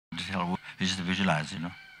help. You just visualize,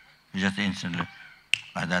 you just instantly,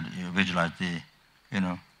 like that, you visualize the,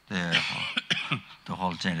 the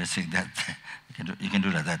whole chain. Let's think that you can do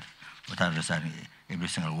like that without reciting every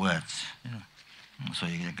single words, So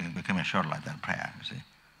you can become a short like that prayer, you see.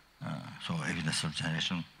 So even the third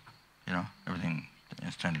generation, everything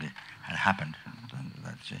instantly had happened.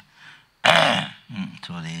 That's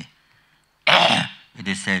so it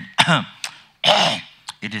is said,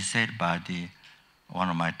 it is said by one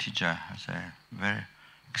of my teachers, a very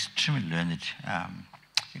extremely learned,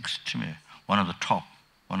 one of the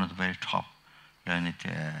very top learned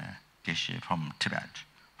geshe from Tibet,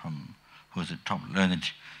 who's the top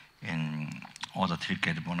learned in all the three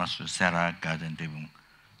great monasteries, Sera, Garden, Devung,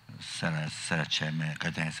 Sera, Cheme,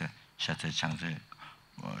 Garden, Shate, Changze,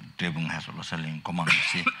 Devung has also in Gomang,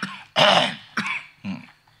 see,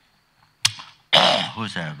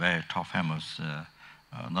 who's a very top famous,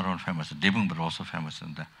 not only famous in Devung, but also famous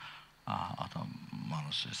in the other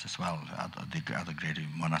monasteries as well, the other great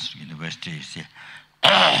monastery universities.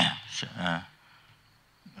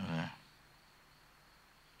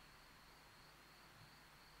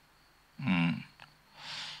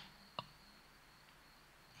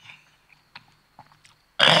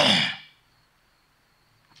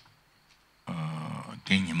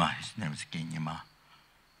 Genyima, his name is Genyima.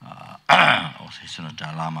 Also, his son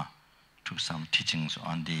Lama took some teachings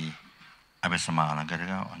on the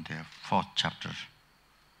Abhisamayana on the 4th chapter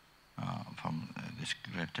from this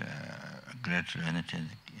great unity.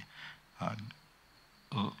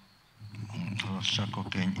 Shako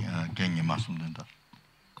Genyima something.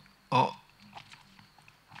 Oh.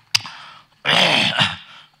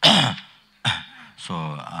 So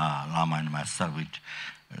Lama and myself we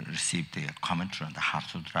received the commentary on the Heart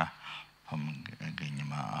Sutra from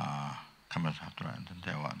Genyima Kamara, and then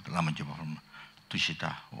there was Lama Zopa from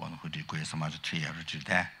Tushita, one who did Goya Samadhi 3 years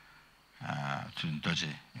there, to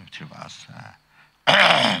Doji, three of us.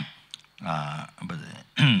 But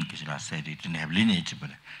Kishila said he didn't have lineage,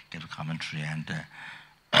 but gave a commentary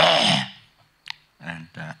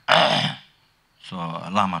so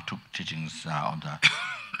Lama took teachings on the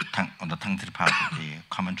Tangtri part of the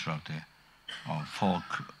commentary of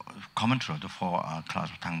the four class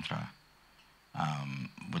of Tantra.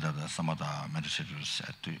 With some other meditators,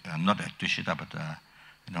 not at Tushita, but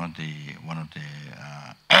one of the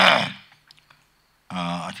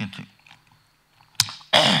I think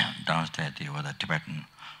downstairs there were the Tibetan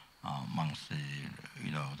monks,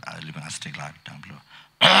 living ascetic life down below.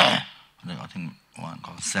 I think one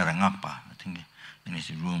called Serengakpa, I think in his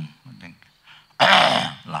room, I think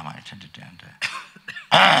Lama attended, and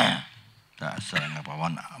the Serengakpa,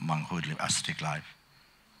 one monk who lived ascetic life,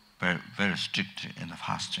 very, very strict in the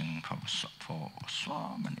fasting for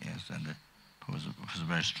so many years, and he was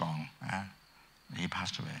very strong. He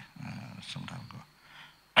passed away some time ago.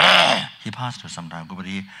 He passed away some time ago, but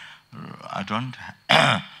I don't,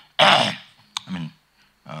 I mean,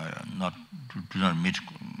 do not meet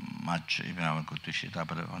much, even I would go to Shita,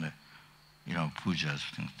 but only, pujas,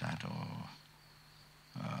 things like that, or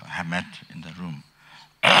have met in the room,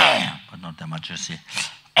 but not that much, you see.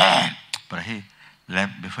 But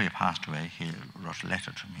before he passed away, he wrote a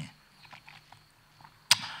letter to me.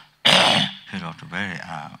 He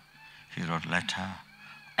wrote a letter,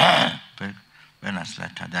 very, very nice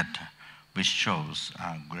letter that which shows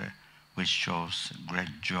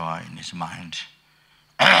great joy in his mind.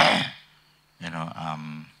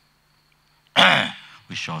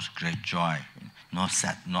 Which shows great joy, no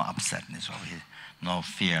upsetness of his, no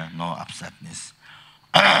fear, no upsetness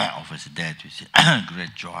of his death. You see,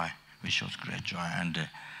 great joy. Which shows great joy, and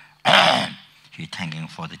he thanking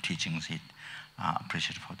for the teachings. He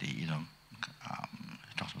appreciated for the he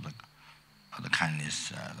talks about the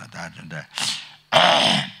kindness like that, and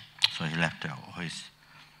so he left his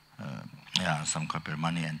some corporate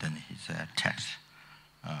money, and then his text,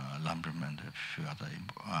 Lambrim, and a few other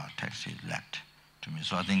texts he left to me.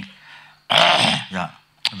 So I think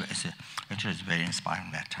actually it's a very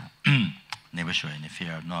inspiring letter. Never show any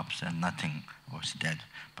fear, no upset, nothing was dead,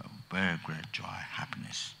 but very great joy,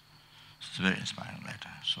 happiness. So it's a very inspiring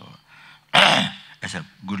letter. So it's a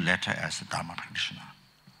good letter as a Dharma practitioner.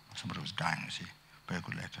 Somebody was dying, you see, very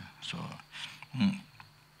good letter. So,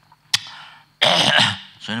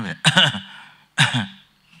 so anyway,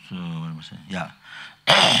 so what was I saying? Yeah.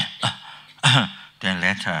 Then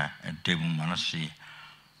later at Devung Monastery,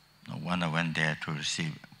 when I went there to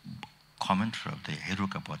receive commentary of the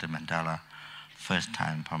Heruka Bodhi Mandala, first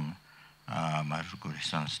time from my Guru, his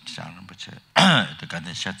son, the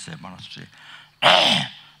Garden Shatse Monastery.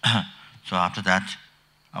 So after that,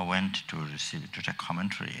 I went to take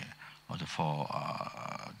commentary or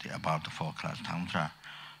about the 4 class tantra.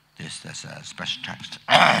 There's a special text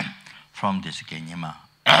from this Genyama.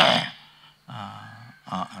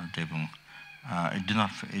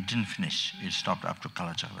 It didn't finish. It stopped after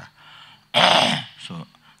Kalachakra. So,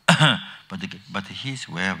 but he's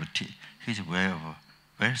way of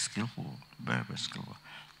very skillful, very skillful.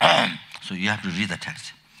 So you have to read the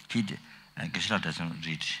text. Geshe-la doesn't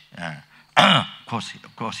read. Of course,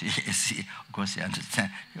 he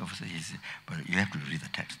understands. But you have to read the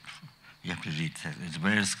text. You have to read. It's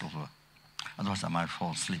very skillful. Otherwise, I might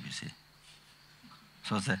fall asleep. You see.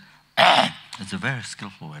 So it's a very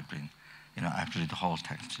skillful way of reading. I have to read the whole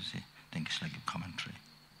text. You see, I think it's like a commentary.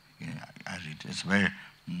 I read. It's very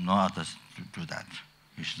no others do that.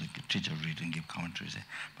 Usually, the teacher read and give commentaries.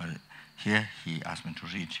 But here, he asked me to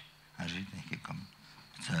read. I read and he come.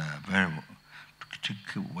 It's very to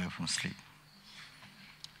keep away from sleep.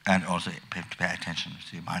 And also pay attention.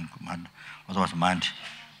 See, otherwise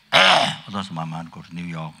my mind goes to New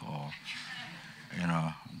York or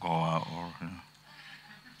Goa or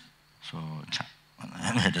so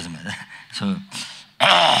it doesn't matter. So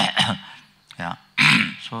yeah.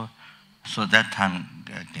 So that time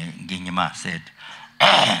Genyama said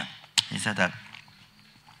he said that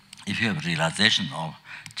if you have realization of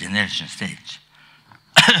generation stage,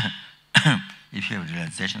 if you have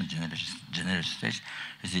realization of generation stage,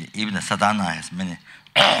 you see, even the sadhana has many,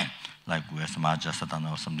 like Samaja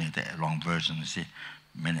sadhana or something, the wrong version, you see,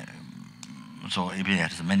 many. So it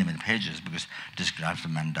has many pages because it describes the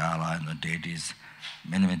mandala and the deities,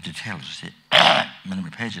 many details, you see, many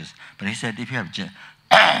pages. But he said if you have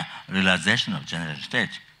realization of generation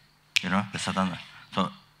stage, the sadhana,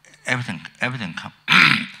 so everything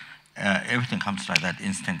comes like that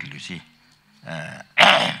instantly, you see.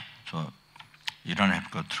 So you don't have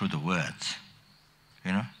to go through the words,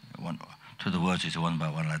 through the words is one by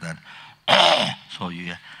one like that. So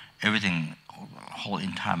everything, whole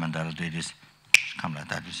entire mandala deities come like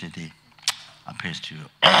that. You see, they appears to you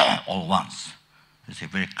all once. You see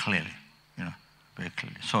very clearly, very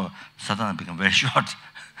clearly. So sadhana become very short.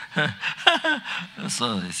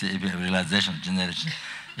 So you see, if you have realization of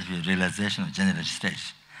generation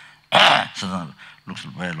stage, sadhana looks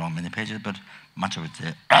very long, many pages, but much of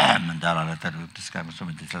it mandala like that we describe in so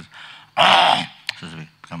many details. So it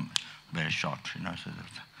become very short, So that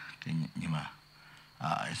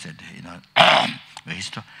I said, but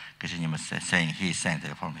he's saying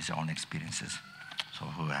that from his own experiences. So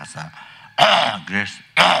who has a great,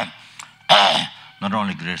 not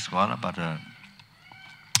only great scholar, but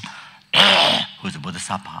who is a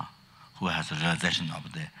bodhisattva, who has a realization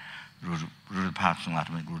of the rooted path from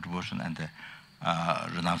ultimate guru devotion and the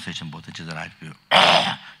renunciation both, which is the right view.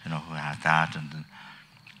 Who has that, and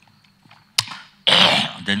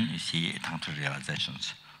then you see tantra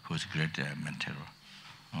realizations, who is a great mentor.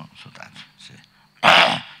 So that, see,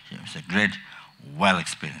 he's a great, well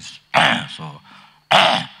experienced. So,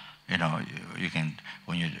 you can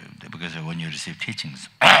because when you receive teachings,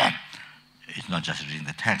 it's not just reading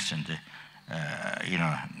the text and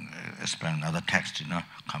explain another text,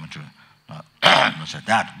 commentary, not just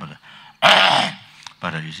that,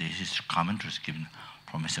 but you see his commentary is given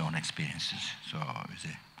from his own experiences. So you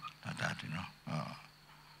see like that,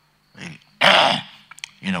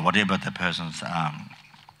 whatever the person's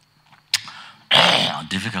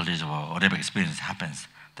difficulties or whatever experience happens,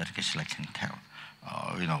 that Geshe-la can tell.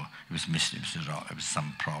 If it's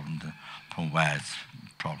some problem, from where its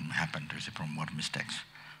problem happened, from what mistakes,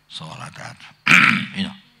 so like that.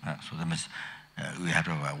 So that means you have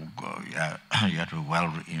to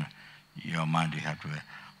your mind. You have to be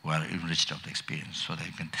well enriched of the experience, so that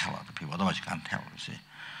you can tell other people. Otherwise, you can't tell. You see.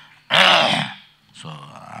 So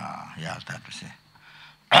that you see.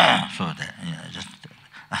 So that just.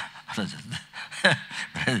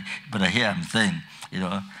 But here I'm saying,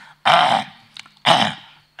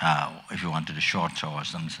 if you want to do short or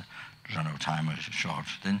some run out of time or short,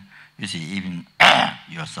 then you see even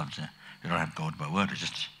your subject, you don't have to go by word. It's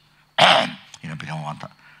just become one.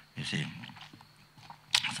 You see,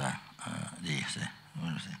 so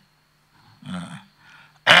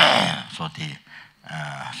so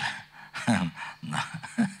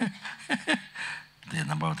the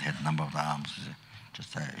number of the head, number of the arms.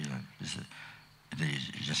 Just you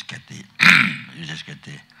just get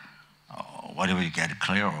the whatever you get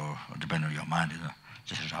clear or depending on your mind,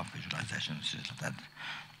 just rough visualizations like that.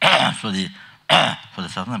 So the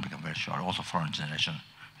sadhana become very short. Also foreign generation,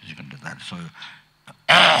 you can do that. So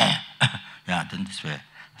then this way,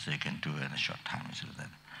 so you can do it in a short time. So that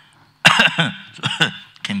so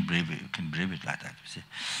can breathe it like that. You see.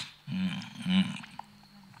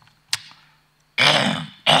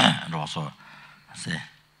 and also say,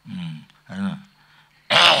 I don't know.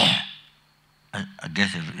 I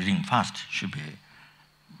guess reading fast should be,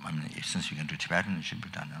 I mean, since you can do Tibetan, it should be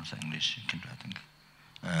done also English, you can do, I think.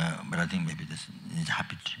 But I think maybe this is a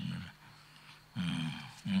habit, you know.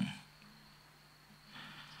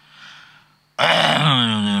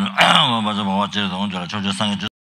 Vajra